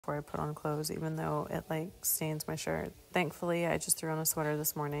before I put on clothes, even though it like stains my shirt. Thankfully, I just threw on a sweater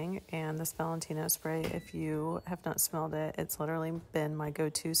this morning, and this Valentino spray, if you have not smelled it, it's literally been my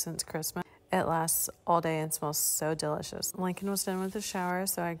go-to since Christmas. It lasts all day and smells so delicious. Lincoln was done with the shower,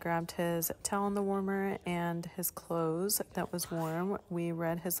 so I grabbed his towel in the warmer and his clothes that was warm. We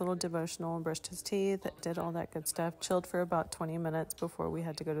read his little devotional, brushed his teeth, did all that good stuff, chilled for about 20 minutes before we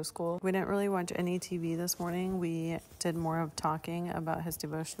had to go to school. We didn't really watch any TV this morning. We did more of talking about his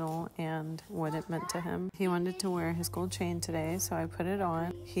devotional and what it meant to him. He wanted to wear his gold chain today, so I put it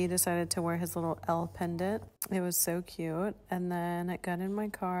on. He decided to wear his little L pendant. It was so cute. And then I got in my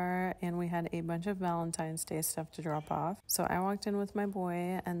car and we had a bunch of Valentine's Day stuff to drop off. So I walked in with my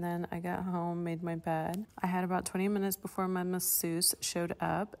boy, and then I got home, made my bed. I had about 20 minutes before my masseuse showed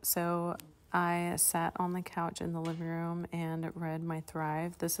up, so I sat on the couch in the living room and read my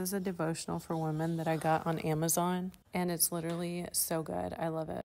Thrive. This is a devotional for women that I got on Amazon, and it's literally so good. I love it.